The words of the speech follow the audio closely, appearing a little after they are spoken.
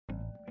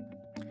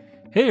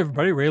Hey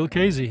everybody, Ray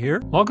Lucchese here.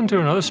 Welcome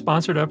to another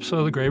sponsored episode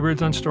of the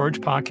GreyBeards on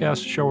Storage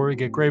podcast, a show where we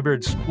get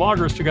GreyBeard's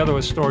bloggers together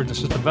with storage and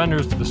system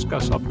vendors to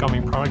discuss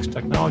upcoming products,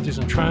 technologies,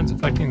 and trends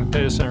affecting the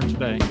data center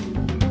today.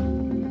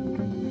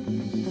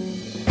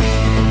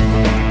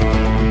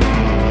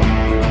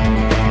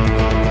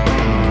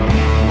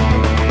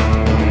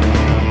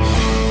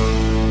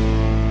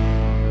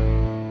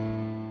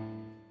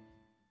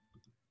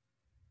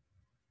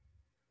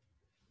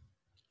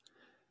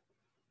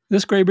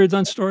 This GreyBeards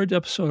on Storage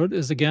episode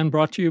is again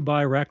brought to you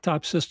by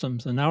RackTop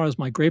Systems, and now it is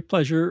my great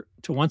pleasure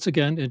to once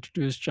again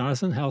introduce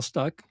Jonathan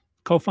Halstuch,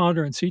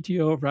 co-founder and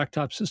CTO of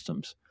RackTop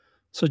Systems.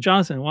 So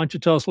Jonathan, why don't you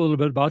tell us a little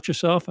bit about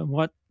yourself and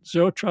what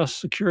Zero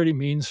Trust security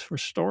means for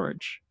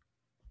storage?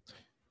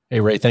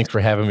 Hey, Ray, thanks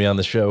for having me on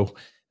the show.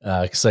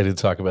 Excited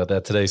to talk about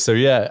that today. So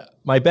yeah,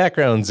 my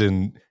background's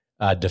in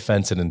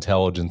defense and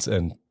intelligence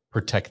and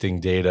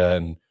protecting data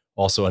and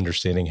also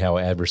understanding how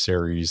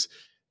adversaries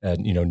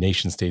and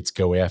nation states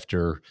go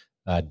after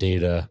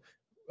data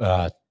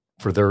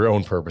for their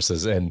own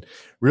purposes. And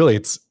really,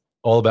 it's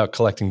all about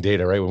collecting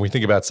data, right? When we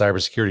think about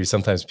cybersecurity,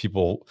 sometimes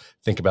people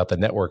think about the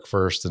network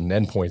first and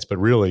endpoints, but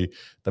really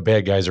the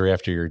bad guys are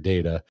after your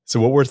data.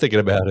 So what we're thinking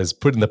about is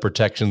putting the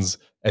protections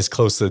as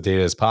close to the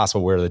data as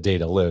possible where the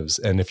data lives.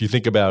 And if you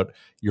think about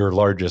your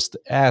largest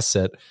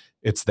asset,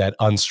 it's that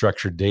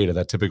unstructured data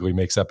that typically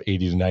makes up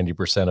 80 to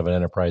 90% of an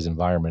enterprise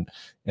environment.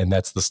 And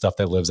that's the stuff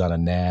that lives on a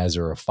NAS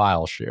or a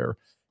file share.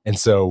 And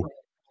so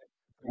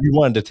we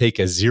wanted to take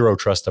a zero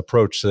trust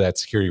approach to that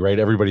security, right?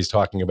 Everybody's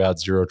talking about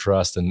zero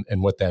trust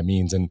and what that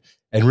means. And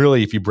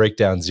really, if you break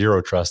down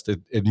zero trust,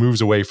 it moves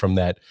away from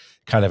that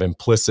kind of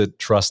implicit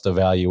trust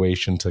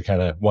evaluation to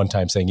kind of one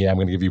time saying, yeah, I'm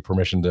going to give you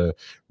permission to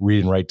read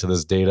and write to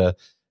this data.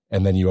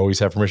 And then you always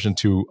have permission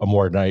to a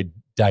more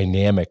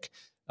dynamic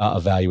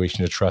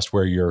evaluation of trust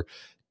where you're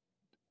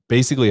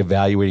basically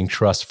evaluating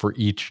trust for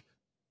each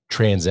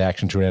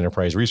transaction to an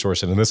enterprise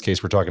resource. And in this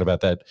case, we're talking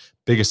about that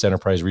biggest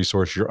enterprise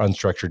resource, your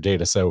unstructured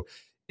data. So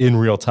in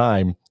real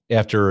time,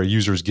 after a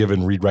user is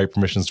given read-write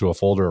permissions to a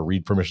folder or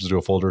read permissions to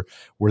a folder,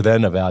 we're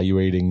then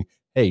evaluating,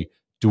 hey,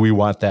 do we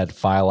want that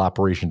file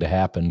operation to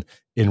happen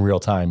in real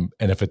time?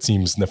 And if it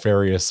seems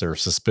nefarious or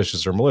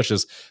suspicious or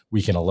malicious,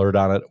 we can alert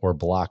on it or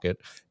block it.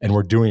 And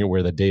we're doing it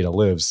where the data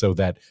lives so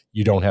that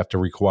you don't have to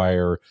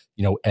require,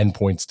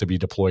 endpoints to be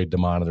deployed to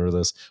monitor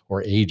this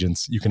or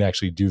agents. You can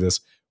actually do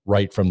this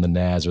right from the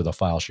NAS or the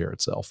file share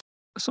itself.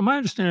 So my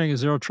understanding of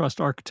zero trust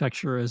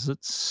architecture is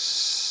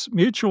it's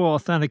mutual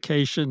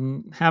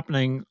authentication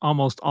happening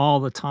almost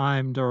all the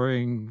time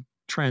during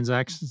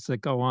transactions that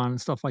go on and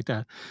stuff like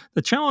that.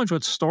 The challenge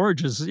with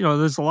storage is,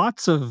 there's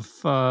lots of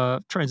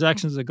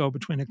transactions that go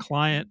between a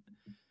client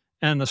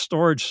and the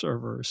storage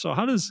server. So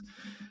how does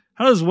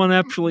one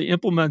actually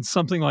implement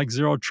something like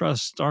zero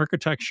trust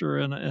architecture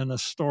in a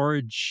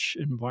storage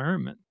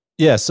environment?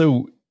 Yeah,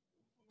 so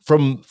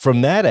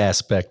from that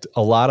aspect,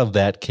 a lot of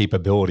that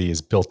capability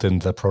is built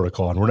into the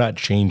protocol, and we're not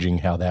changing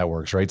how that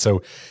works, right?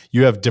 So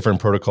you have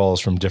different protocols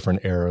from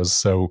different eras.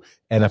 So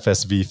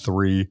NFS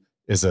v3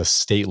 is a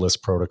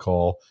stateless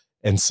protocol,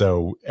 and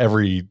so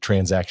every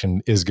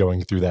transaction is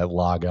going through that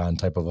logon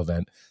type of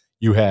event.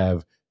 You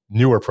have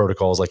newer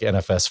protocols like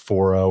NFS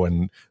 4.0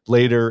 and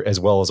later, as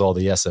well as all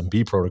the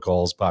SMB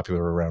protocols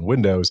popular around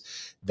Windows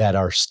that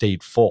are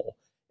stateful.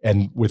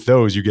 And with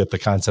those, you get the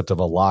concept of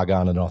a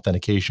logon and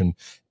authentication,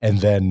 and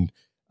then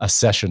a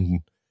session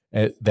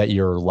that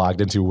you're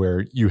logged into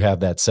where you have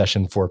that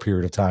session for a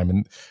period of time.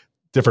 And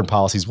different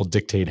policies will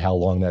dictate how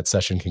long that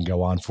session can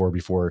go on for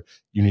before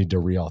you need to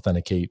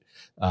re-authenticate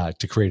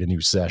to create a new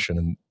session.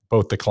 And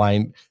both the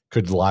client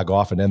could log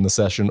off and end the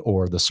session,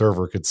 or the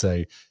server could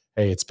say,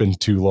 hey, it's been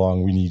too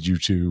long. We need you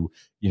to,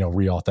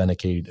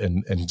 re-authenticate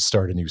and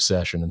start a new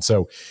session. And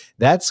so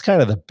that's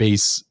kind of the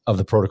base of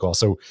the protocol.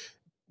 So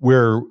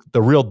where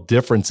the real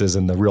difference is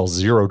in the real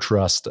zero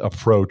trust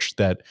approach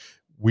that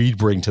we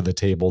bring to the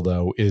table,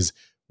 though, is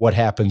what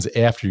happens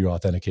after you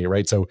authenticate,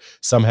 right? So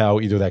somehow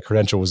either that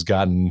credential was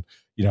gotten,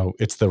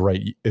 it's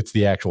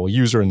the actual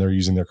user and they're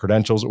using their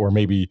credentials, or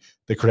maybe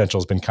the credential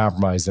has been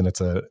compromised and it's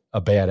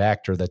a bad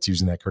actor that's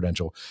using that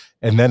credential.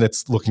 And then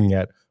it's looking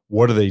at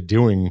what are they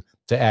doing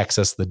to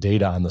access the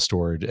data on the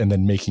storage, and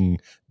then making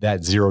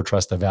that zero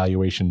trust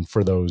evaluation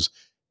for those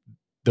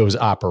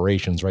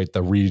operations, right?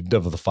 The read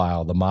of the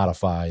file, the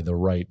modify, the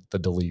write, the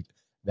delete,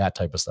 that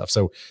type of stuff.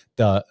 So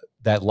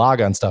that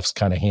logon stuff's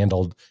kind of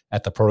handled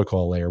at the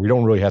protocol layer. We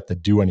don't really have to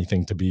do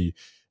anything to be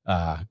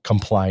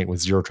compliant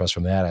with zero trust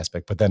from that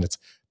aspect, but then it's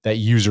that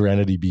user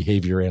entity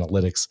behavior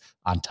analytics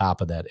on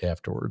top of that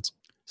afterwards.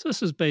 So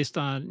this is based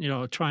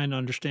on, trying to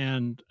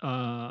understand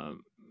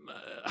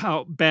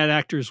how bad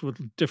actors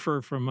would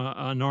differ from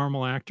a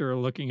normal actor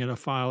looking at a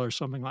file or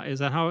something like. Is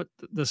that how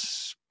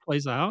this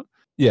plays out?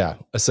 Yeah,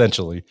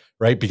 essentially,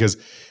 right? Because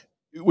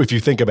if you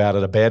think about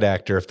it, a bad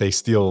actor, if they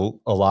steal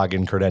a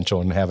login credential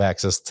and have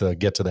access to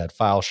get to that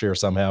file share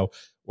somehow,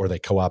 or they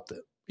co-opt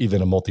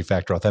even a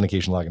multi-factor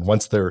authentication login,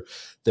 once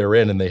they're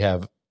in and they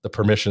have the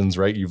permissions,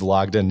 right? You've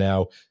logged in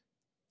now.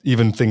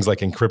 Even things like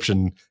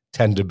encryption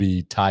tend to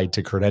be tied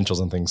to credentials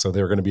and things, so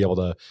they're going to be able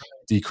to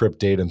decrypt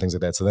data and things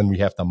like that. So then we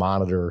have to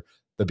monitor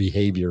the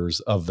behaviors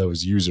of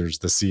those users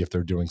to see if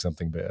they're doing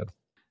something bad.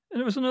 And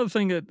there was another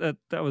thing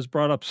that was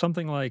brought up,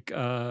 something like,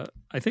 I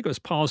think it was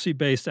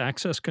policy-based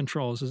access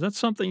controls. Is that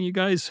something you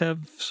guys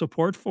have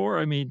support for?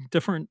 I mean,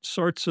 different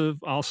sorts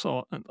of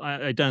also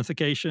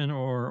identification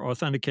or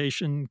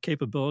authentication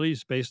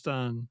capabilities based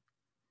on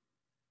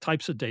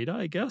types of data,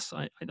 I guess?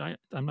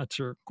 I'm not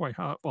sure quite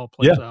how it all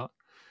Yeah. plays out.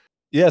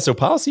 Yeah, so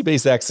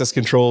policy-based access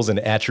controls and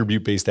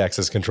attribute-based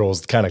access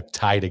controls kind of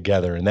tie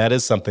together, and that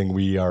is something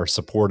we are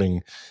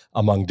supporting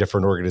among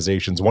different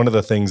organizations. One of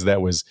the things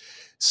that was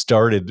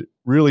started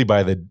really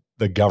by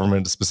the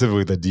government,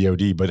 specifically the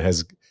DoD, but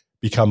has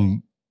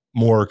become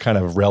more kind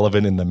of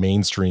relevant in the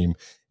mainstream,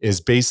 is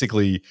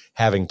basically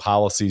having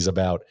policies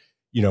about,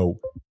 you know,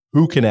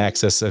 who can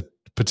access a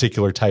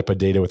particular type of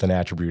data with an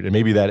attribute, and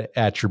maybe that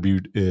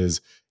attribute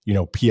is,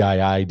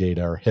 PII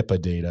data or HIPAA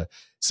data.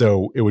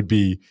 So it would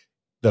be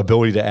the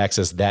ability to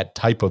access that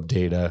type of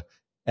data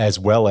as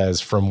well as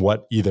from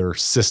what either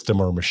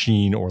system or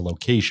machine or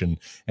location,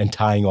 and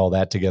tying all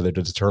that together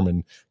to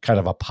determine kind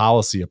of a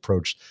policy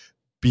approach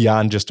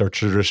beyond just our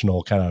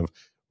traditional kind of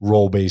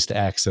role-based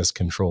access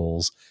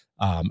controls.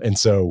 And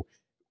so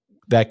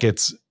that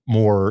gets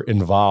more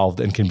involved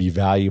and can be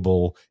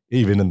valuable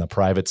even in the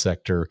private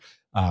sector.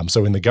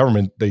 So in the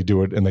government, they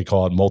do it and they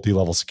call it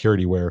multi-level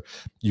security, where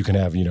you can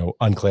have,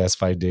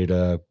 unclassified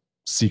data,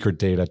 secret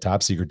data,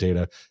 top secret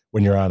data.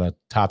 When you're on a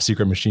top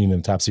secret machine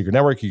and top secret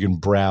network, you can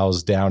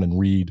browse down and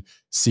read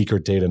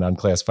secret data and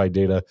unclassified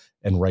data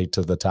and write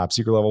to the top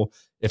secret level.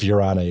 If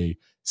you're on a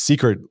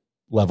secret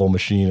level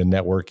machine and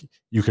network,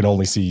 you can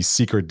only see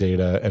secret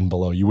data and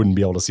below. You wouldn't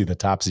be able to see the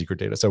top secret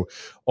data. So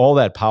all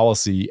that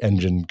policy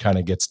engine kind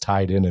of gets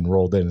tied in and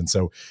rolled in. And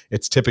so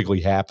it's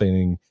typically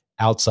happening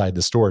outside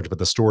the storage, but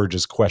the storage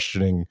is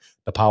questioning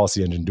the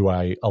policy engine. Do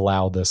I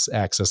allow this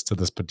access to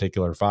this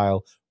particular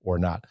file or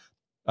not?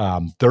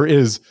 There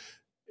is,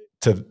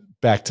 to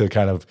back to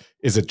kind of,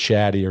 is it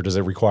chatty or does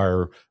it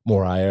require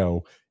more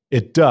IO?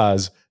 It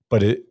does,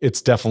 but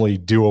it's definitely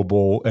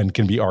doable and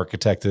can be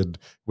architected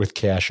with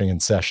caching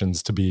and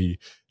sessions to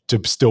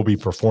still be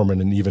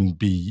performant and even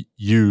be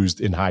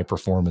used in high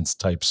performance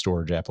type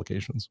storage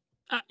applications.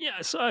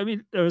 Yeah, so I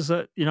mean, there was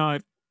I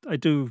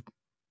do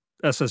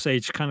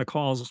SSH kind of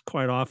calls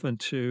quite often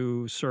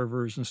to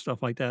servers and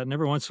stuff like that, and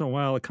every once in a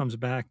while it comes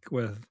back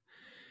with,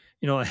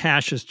 a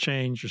hash has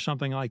changed or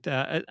something like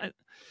that.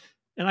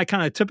 And I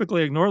kind of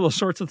typically ignore those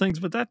sorts of things,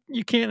 but that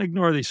you can't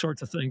ignore these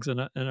sorts of things in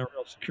a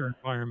real secure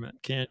environment,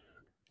 can't.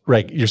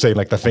 Right. You're saying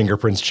like the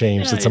fingerprints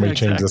changed, Yeah, that yeah, somebody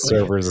changed the exactly.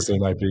 servers the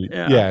same IP.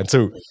 Yeah. Yeah. And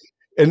so,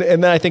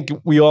 and I think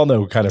we all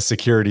know kind of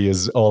security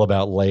is all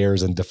about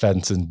layers and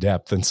defense and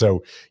depth. And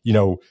so,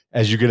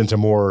 as you get into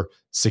more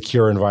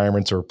secure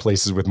environments or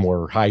places with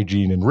more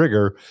hygiene and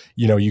rigor,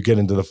 you get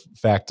into the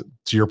fact,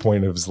 to your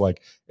point, of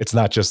like, it's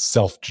not just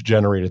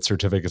self-generated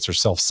certificates or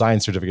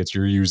self-signed certificates.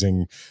 You're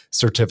using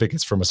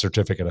certificates from a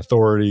certificate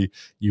authority.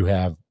 You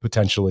have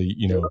potentially,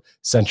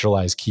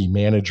 centralized key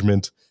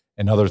management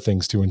and other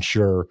things to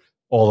ensure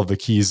all of the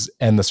keys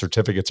and the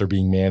certificates are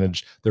being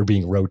managed. They're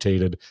being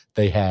rotated.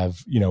 They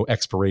have,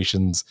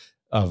 expirations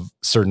of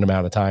certain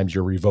amount of times.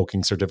 You're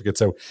revoking certificates.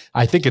 So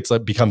I think it's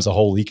like becomes a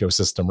whole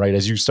ecosystem, right?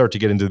 As you start to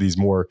get into these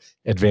more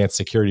advanced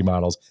security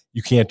models,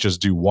 you can't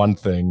just do one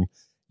thing.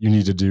 You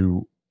need to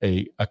do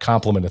a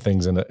complement of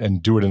things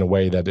and do it in a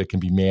way that it can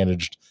be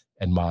managed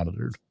and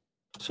monitored.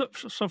 So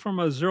from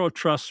a zero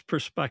trust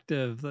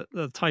perspective,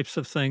 the types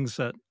of things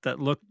that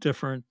look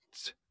different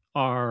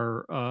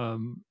are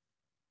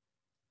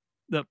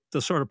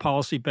the sort of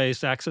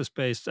policy-based,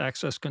 access-based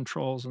access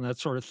controls and that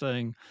sort of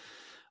thing.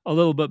 A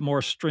little bit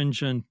more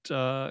stringent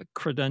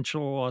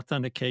credential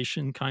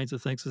authentication kinds of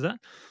things.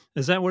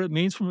 Is that what it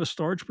means from a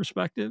storage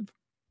perspective?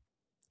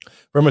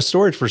 From a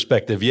storage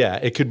perspective, yeah,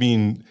 it could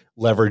mean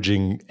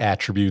leveraging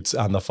attributes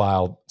on the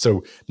file.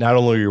 So not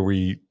only are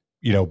we,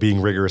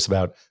 being rigorous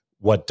about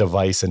what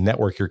device and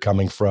network you're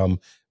coming from,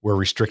 we're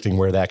restricting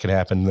where that can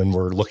happen. Then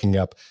we're looking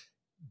up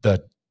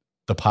the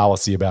the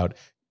policy about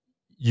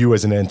you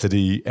as an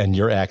entity and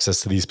your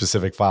access to these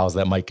specific files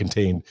that might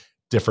contain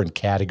different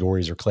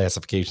categories or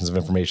classifications of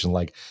information,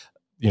 like,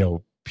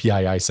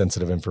 PII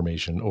sensitive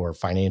information or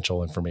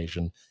financial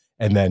information.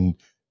 And then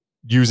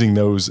using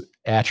those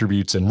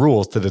attributes and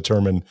rules to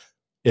determine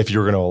if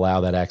you're going to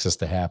allow that access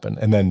to happen.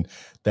 And then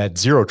that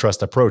zero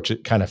trust approach,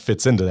 it kind of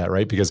fits into that,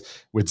 right? Because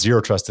with zero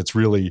trust, it's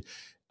really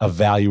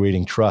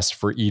evaluating trust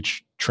for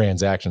each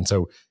transaction.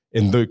 So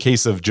in the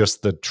case of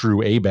just the true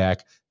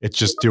ABAC, it's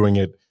just doing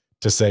it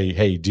to say,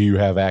 hey, do you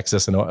have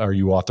access and are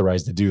you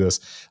authorized to do this?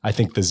 I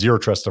think the zero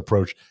trust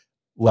approach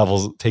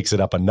takes it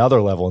up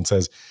another level and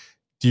says,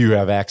 do you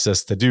have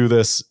access to do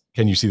this?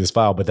 Can you see this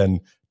file? But then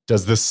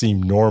does this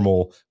seem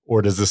normal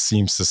or does this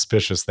seem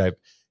suspicious, that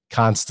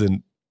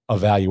constant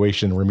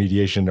evaluation,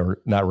 remediation, or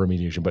not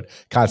remediation, but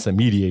constant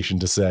mediation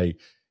to say,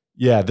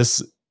 yeah,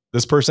 this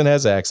person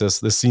has access.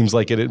 This seems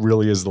like it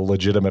really is the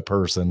legitimate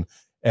person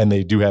and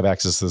they do have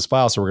access to this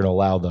file. So we're going to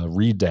allow the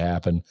read to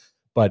happen.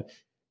 But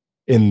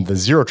in the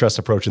zero trust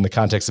approach, in the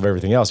context of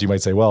everything else, you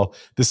might say, well,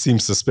 this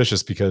seems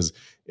suspicious because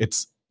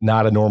it's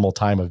not a normal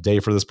time of day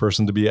for this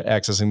person to be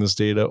accessing this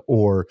data,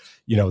 or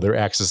they're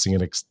accessing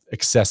an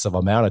excessive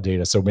amount of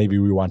data. So maybe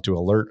we want to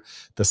alert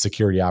the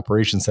security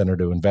operations center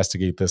to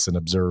investigate this and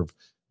observe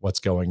what's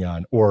going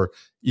on. Or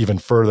even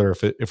further,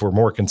 if we're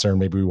more concerned,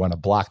 maybe we want to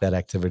block that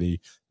activity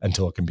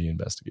until it can be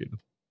investigated.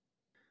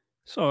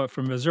 So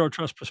from a zero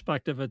trust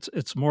perspective,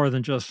 it's more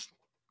than just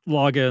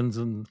logins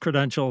and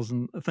credentials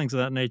and things of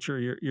that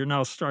nature. You're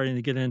now starting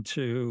to get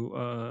into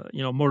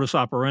modus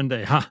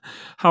operandi.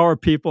 How are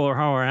people or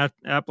how are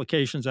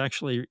applications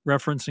actually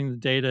referencing the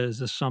data? Is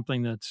this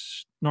something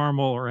that's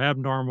normal or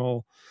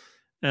abnormal?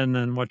 And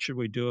then what should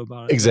we do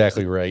about it? Type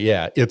Exactly thing. right.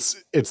 Yeah. It's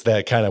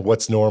that kind of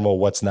what's normal,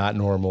 what's not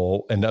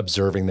normal, and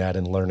observing that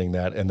and learning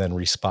that and then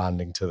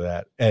responding to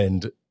that.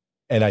 And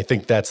I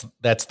think that's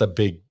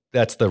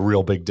the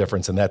real big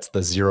difference. And that's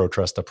the zero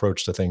trust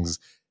approach to things.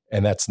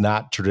 And that's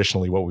not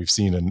traditionally what we've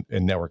seen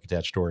in network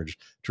attached storage.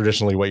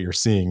 Traditionally, what you're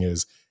seeing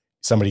is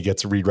somebody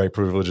gets read write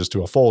privileges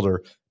to a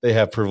folder. They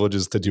have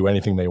privileges to do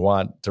anything they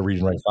want to read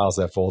and write files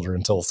to that folder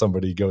until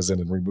somebody goes in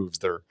and removes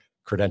their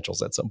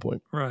credentials at some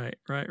point. Right,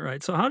 right,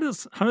 right. So how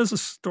does a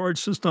storage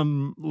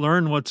system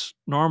learn what's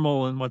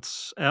normal and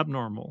what's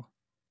abnormal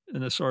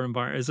in a sort of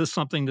environment? Is this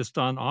something that's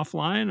done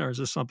offline, or is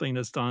this something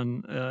that's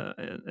done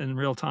in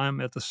real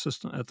time at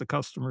the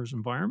customer's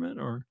environment,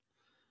 or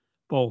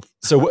both?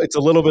 So it's a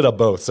little bit of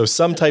both. So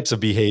some types of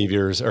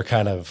behaviors are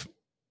kind of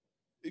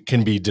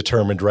can be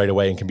determined right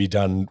away and can be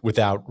done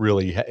without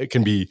really, it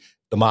can be,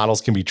 the models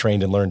can be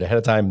trained and learned ahead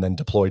of time and then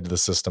deployed to the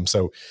system.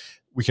 So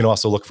we can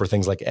also look for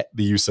things like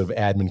the use of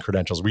admin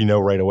credentials. We know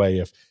right away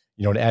if,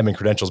 an admin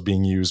credential is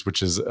being used,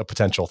 which is a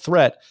potential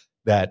threat,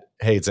 that,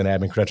 hey, it's an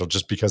admin credential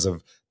just because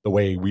of the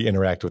way we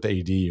interact with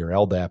AD or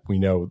LDAP. We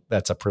know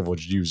that's a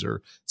privileged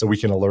user. So we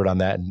can alert on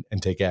that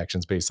and take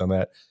actions based on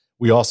that.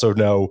 We also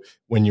know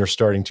when you're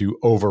starting to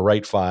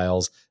overwrite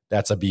files,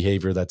 that's a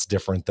behavior that's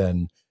different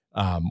than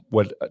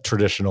what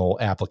traditional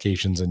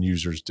applications and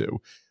users do.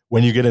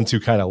 When you get into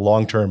kind of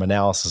long-term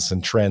analysis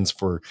and trends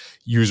for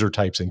user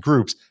types and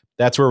groups,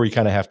 that's where we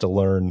kind of have to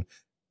learn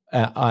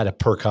at a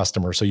per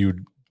customer. So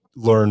you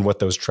learn what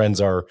those trends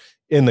are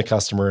in the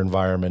customer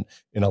environment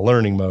in a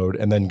learning mode,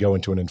 and then go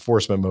into an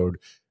enforcement mode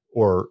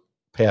or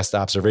past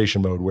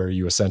observation mode, where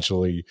you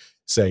essentially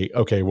say,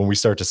 okay, when we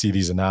start to see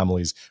these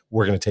anomalies,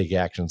 we're going to take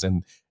actions.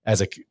 And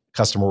as a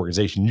customer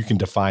organization, you can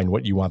define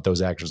what you want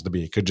those actions to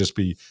be. It could just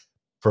be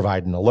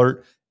provide an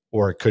alert,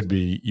 or it could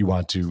be you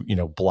want to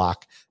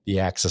block the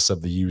access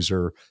of the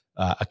user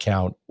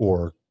account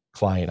or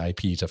client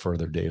IP to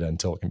further data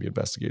until it can be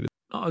investigated.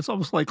 It's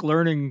almost like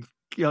learning,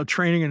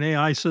 training an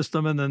AI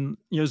system and then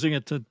using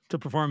it to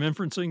perform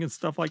inferencing and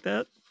stuff like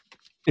that.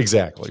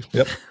 Exactly.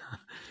 Yep.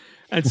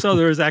 And so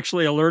there is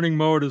actually a learning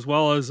mode as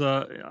well as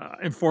a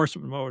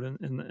enforcement mode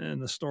in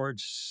the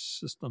storage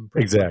system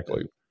perspective.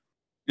 Exactly.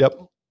 Yep.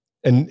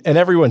 And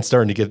everyone's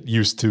starting to get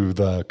used to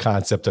the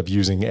concept of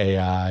using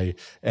AI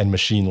and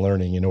machine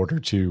learning in order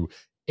to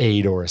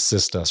aid or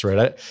assist us, right?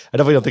 I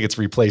definitely don't think it's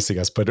replacing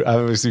us, but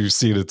obviously we've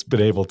seen it's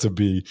been able to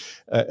be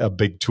a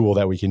big tool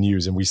that we can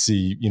use. And we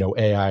see,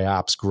 AI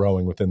ops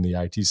growing within the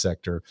IT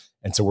sector.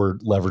 And so we're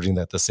leveraging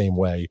that the same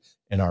way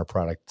in our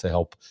product to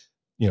help,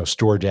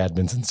 storage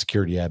admins and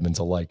security admins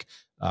alike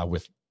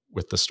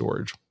with the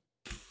storage.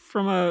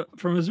 From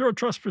a zero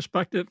trust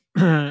perspective,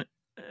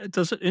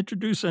 does it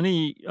introduce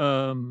any?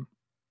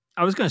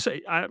 I was going to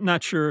say I'm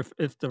not sure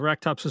if the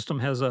RackTop system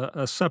has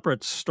a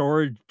separate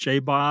storage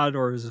JBOD,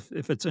 or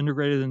if it's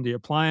integrated in the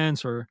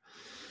appliance, or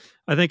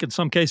I think in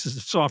some cases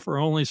it's software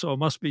only, so it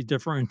must be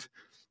different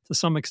to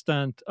some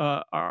extent.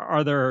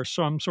 Are there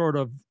some sort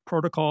of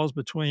protocols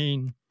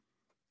between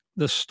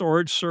the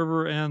storage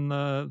server and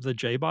the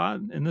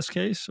JBOD in this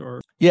case,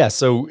 or Yeah,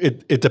 so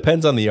it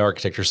depends on the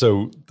architecture.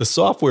 So the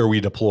software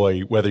we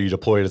deploy, whether you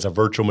deploy it as a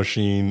virtual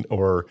machine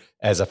or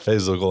as a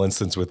physical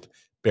instance with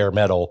bare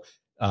metal,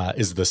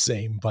 is the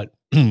same. But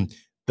the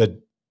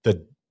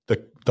the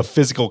the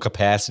physical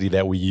capacity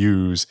that we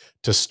use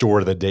to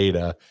store the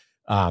data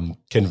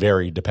can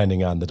vary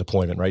depending on the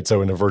deployment, right?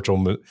 So in a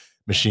virtual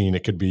machine,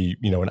 it could be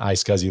an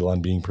iSCSI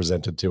LUN being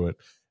presented to it.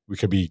 We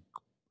could be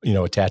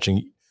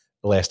attaching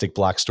elastic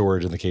block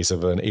storage in the case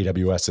of an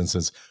AWS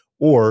instance,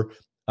 or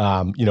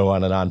on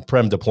an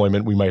on-prem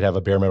deployment, we might have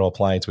a bare metal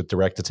appliance with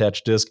direct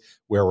attached disk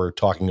where we're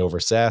talking over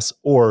SaaS.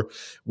 Or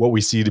what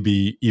we see to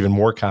be even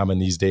more common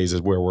these days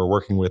is where we're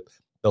working with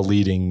the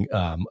leading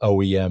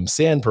OEM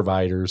SAN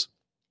providers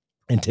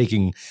and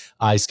taking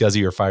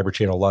iSCSI or fiber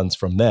channel LUNs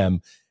from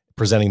them,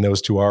 presenting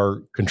those to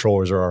our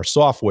controllers or our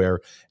software,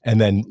 and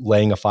then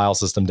laying a file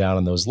system down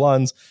on those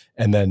LUNs,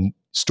 and then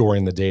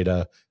storing the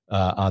data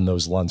on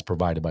those LUNs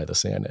provided by the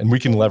SAN. And we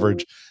can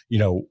leverage,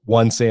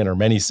 one SAN or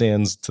many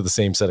SANs to the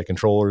same set of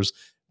controllers.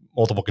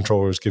 Multiple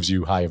controllers gives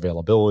you high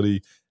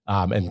availability,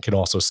 and can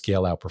also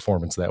scale out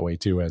performance that way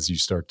too, as you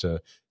start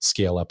to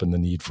scale up in the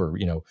need for,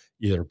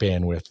 either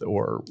bandwidth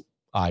or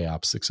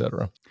IOPS, et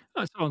cetera.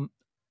 so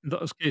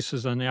those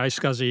cases and the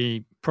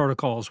iSCSI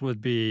protocols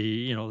would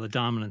be, the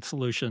dominant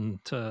solution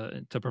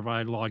to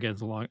provide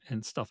logins,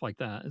 and stuff like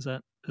that. Is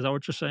that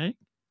what you're saying?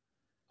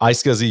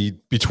 iSCSI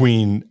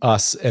between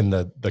us and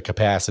the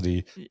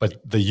capacity, Y y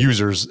but the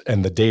users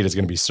and the data is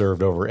going to be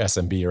served over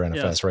SMB or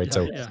Yes. NFS, right? Yeah,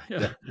 So yeah, yeah.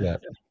 yeah, yeah,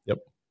 yep,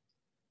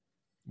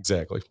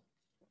 exactly.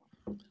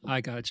 I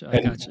gotcha, I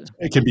And gotcha.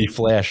 it can be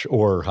flash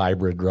or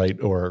hybrid, right?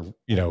 Or,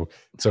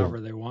 so However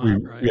they we want, we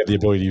right? have the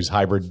ability to use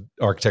hybrid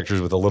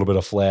architectures with a little bit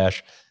of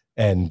flash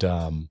and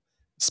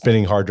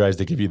spinning hard drives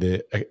that give you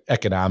the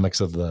economics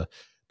of the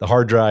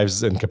hard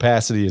drives and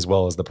capacity as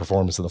well as the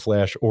performance of the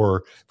flash.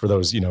 Or for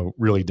those,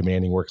 really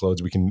demanding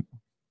workloads, we can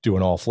do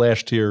an all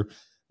flash tier.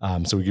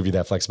 So we give you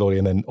that flexibility.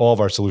 And then all of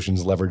our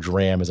solutions leverage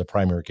RAM as a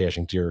primary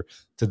caching tier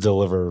to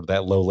deliver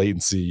that low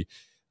latency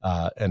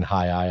and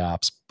high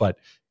IOPS. But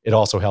it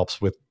also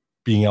helps with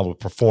being able to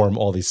perform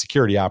all these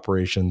security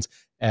operations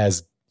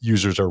as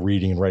users are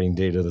reading and writing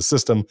data to the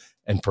system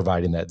and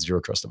providing that zero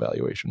trust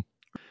evaluation.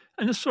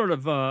 And this sort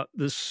of,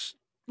 this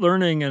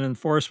learning and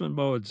enforcement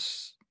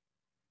modes,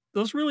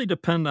 those really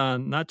depend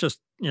on not just,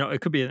 it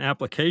could be an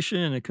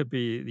application, it could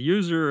be the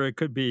user, it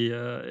could be,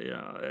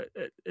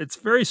 it's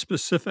very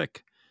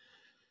specific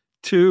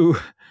to,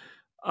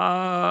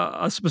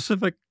 a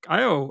specific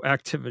IO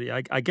activity,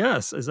 I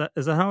guess. Is that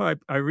how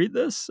I read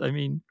this? I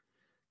mean,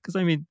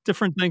 because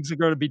different things are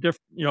gonna be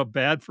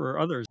bad for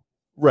others.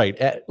 Right.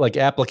 Like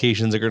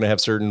applications are going to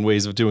have certain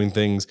ways of doing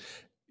things.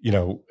 You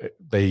know,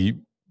 they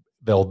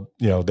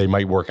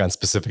might work on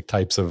specific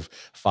types of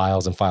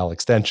files and file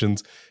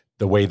extensions.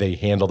 The way they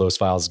handle those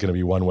files is going to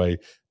be one way.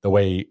 The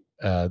way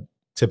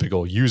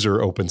typical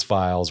user opens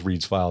files,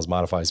 reads files,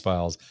 modifies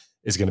files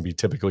is going to be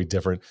typically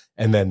different.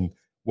 And then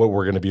what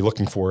we're going to be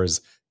looking for is,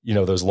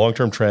 those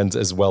long-term trends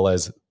as well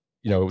as,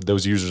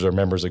 those users are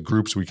members of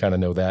groups. We kind of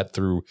know that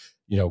through,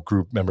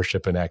 group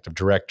membership in Active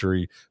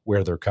Directory,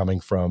 where they're coming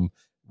from.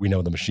 We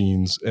know the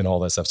machines and all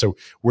that stuff. So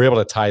we're able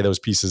to tie those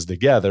pieces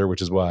together,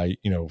 which is why,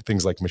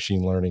 things like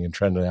machine learning and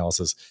trend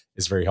analysis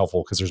is very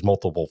helpful because there's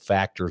multiple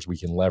factors we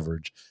can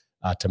leverage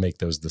to make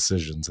those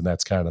decisions. And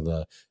that's kind of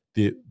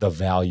the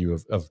value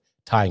of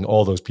tying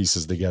all those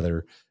pieces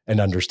together and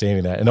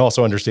understanding that. And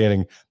also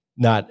understanding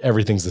not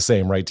everything's the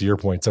same, right? To your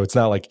point. So it's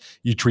not like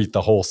you treat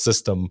the whole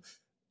system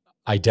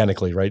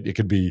identically, right? It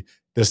could be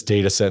this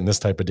data set and this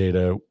type of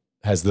data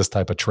has this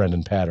type of trend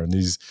and pattern.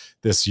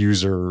 This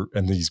user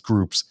and these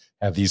groups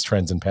have these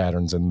trends and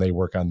patterns and they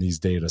work on these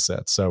data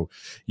sets. So,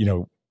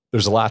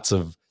 there's lots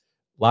of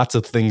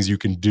things you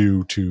can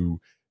do to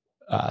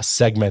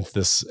segment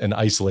this and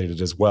isolate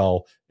it as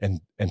well, and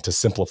to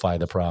simplify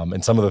the problem.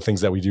 And some of the things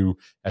that we do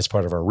as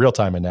part of our real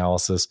time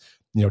analysis,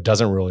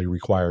 doesn't really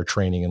require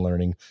training and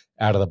learning.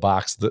 Out of the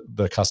box,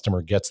 the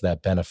customer gets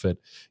that benefit,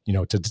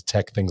 to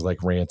detect things like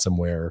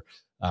ransomware,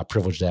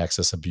 privileged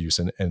access abuse,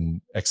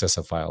 and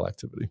excessive file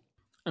activity.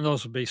 And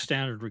those would be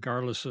standard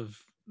regardless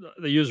of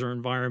the user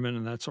environment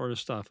and that sort of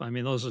stuff.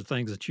 Those are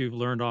things that you've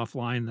learned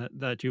offline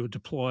that you would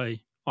deploy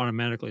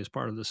automatically as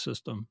part of the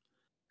system.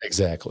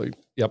 Exactly.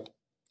 Yep.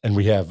 And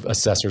we have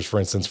assessors, for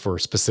instance, for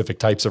specific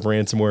types of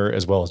ransomware,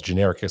 as well as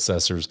generic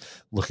assessors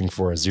looking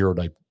for a zero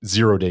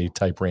day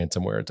type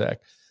ransomware attack.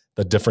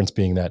 The difference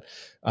being that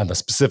on the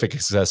specific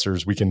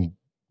assessors, we can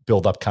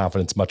build up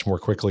confidence much more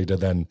quickly to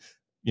then,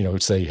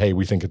 say, hey,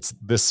 we think it's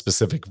this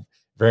specific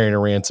variant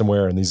of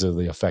ransomware, and these are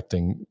the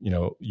affecting,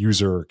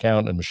 user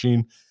account and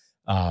machine.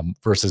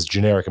 Versus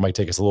generic, it might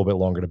take us a little bit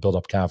longer to build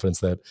up confidence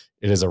that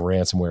it is a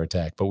ransomware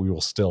attack, but we will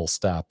still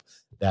stop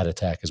that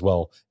attack as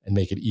well and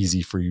make it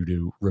easy for you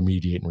to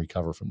remediate and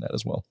recover from that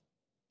as well.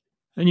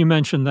 And you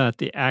mentioned that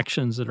the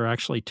actions that are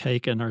actually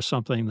taken are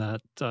something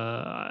that,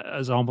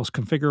 is almost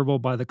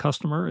configurable by the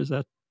customer. Is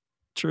that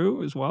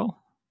true as well?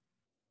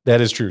 That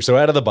is true. So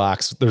out of the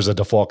box, there's a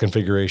default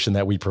configuration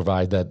that we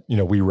provide that,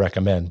 we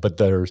recommend, but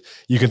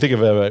you can think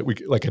of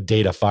like a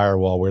data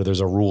firewall where there's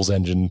a rules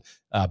engine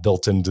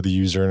built into the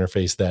user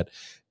interface that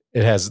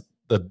it has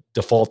the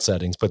default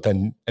settings, but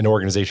then an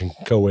organization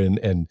can go in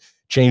and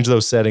change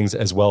those settings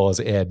as well as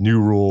add new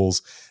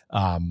rules.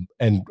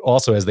 And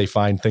also as they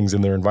find things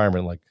in their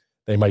environment, like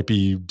they might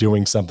be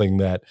doing something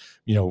that,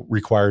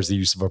 requires the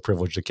use of a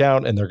privileged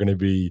account, and they're going to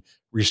be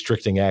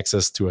restricting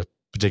access to a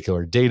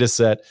particular data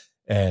set.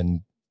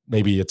 And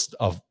maybe it's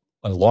a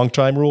long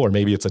time rule, or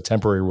maybe it's a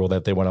temporary rule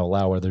that they want to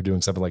allow where they're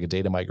doing something like a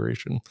data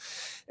migration.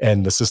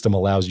 And the system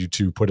allows you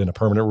to put in a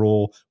permanent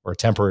rule or a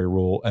temporary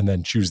rule and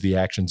then choose the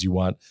actions you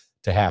want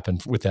to happen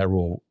with that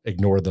rule.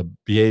 Ignore the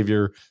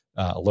behavior,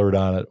 alert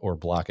on it, or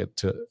block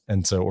it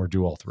or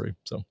do all three.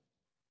 So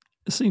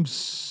It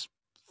seems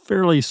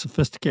fairly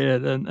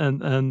sophisticated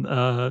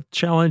and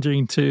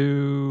challenging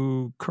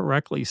to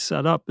correctly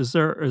set up. Is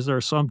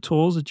there some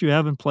tools that you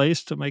have in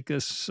place to make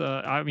this,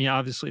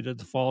 obviously the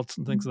defaults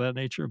and things of that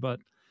nature,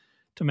 but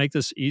to make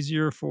this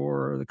easier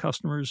for the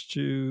customers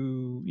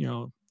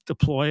to,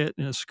 deploy it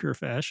in a secure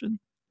fashion?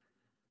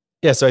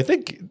 yeah, so I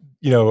think,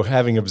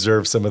 having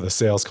observed some of the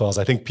sales calls,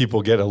 I think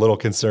people get a little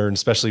concerned,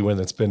 especially when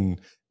it's been,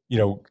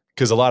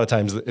 because a lot of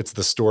times it's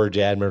the storage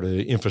admin or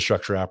the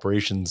infrastructure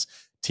operations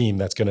team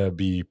that's going to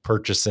be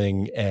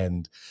purchasing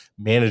and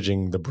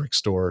managing the brick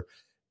store,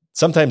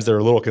 sometimes they're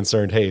a little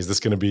concerned, hey, is this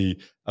going to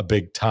be a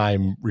big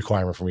time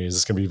requirement for me? Is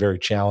this going to be very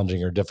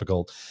challenging or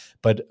difficult?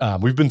 But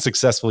we've been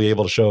successfully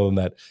able to show them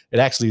that it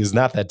actually is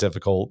not that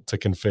difficult to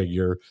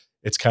configure.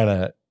 It's kind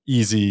of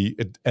easy.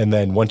 And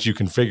then once you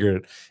configure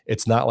it,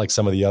 it's not like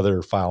some of the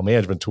other file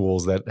management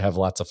tools that have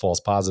lots of false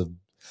positives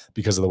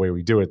because of the way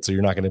we do it. So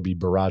you're not going to be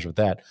barraged with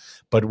that.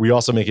 But we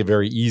also make it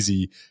very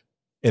easy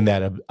in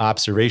that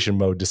observation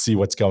mode to see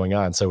what's going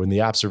on. So in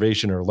the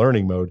observation or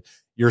learning mode,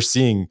 you're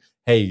seeing,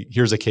 hey,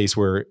 here's a case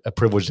where a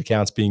privileged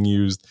account's being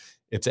used.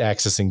 It's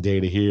accessing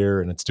data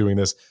here and it's doing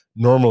this.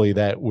 Normally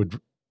that would,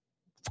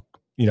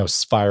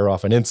 fire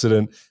off an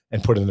incident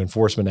and put an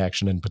enforcement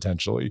action in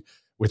potentially.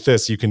 With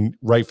this, you can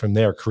right from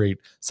there create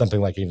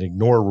something like an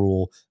ignore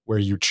rule where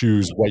you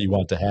choose what you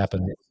want to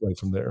happen right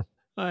from there.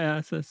 Oh,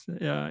 yeah,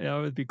 yeah,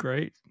 it would be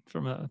great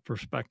from a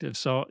perspective.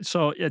 So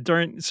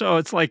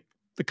it's like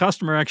the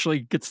customer actually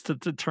gets to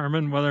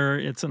determine whether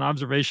it's an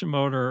observation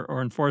mode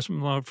or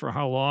enforcement mode for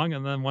how long,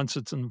 and then once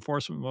it's in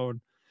enforcement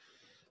mode,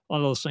 a lot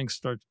of those things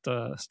start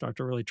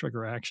to really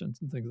trigger actions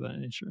and things of that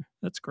nature.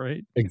 That's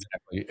great.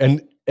 Exactly.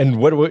 And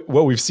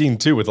what we've seen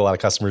too with a lot of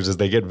customers is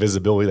they get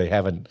visibility they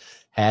haven't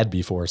had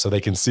before. So they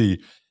can see,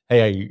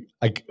 hey,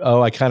 I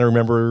kind of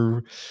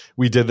remember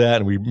we did that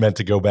and we meant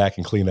to go back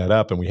and clean that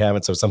up and we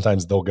haven't. So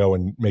sometimes they'll go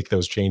and make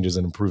those changes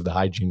and improve the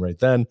hygiene right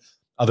then.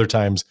 Other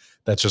times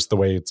that's just the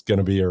way it's going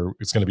to be, or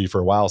it's going to be for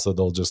a while. So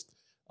they'll just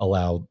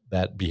allow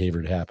that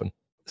behavior to happen.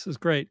 This is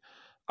great.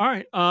 All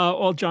right.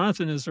 Well,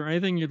 Jonathan, is there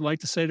anything you'd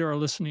like to say to our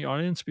listening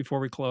audience before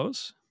we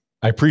close?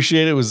 I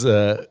appreciate it. It was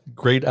a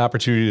great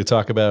opportunity to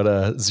talk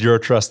about zero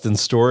trust in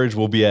storage.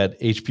 We'll be at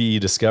HPE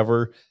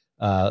Discover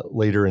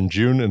later in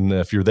June. And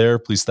if you're there,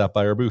 please stop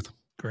by our booth.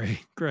 Great.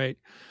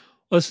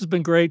 Well, this has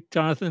been great,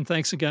 Jonathan.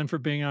 Thanks again for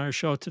being on our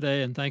show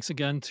today. And thanks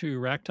again to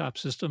RackTop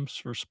Systems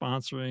for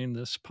sponsoring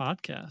this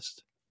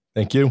podcast.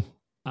 Thank you.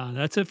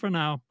 That's it for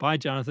now. Bye,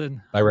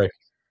 Jonathan. Bye, Ray.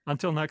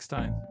 Until next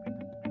time.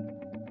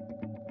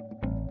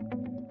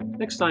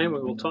 Next time, we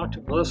will talk to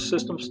another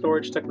system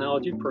storage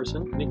technology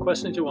person. Any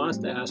questions you want us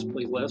to ask,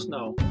 please let us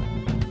know.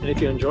 And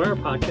if you enjoy our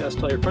podcast,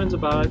 tell your friends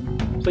about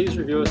it. Please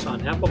review us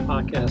on Apple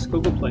Podcasts,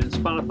 Google Play, and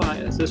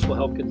Spotify, as this will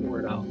help get the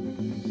word out.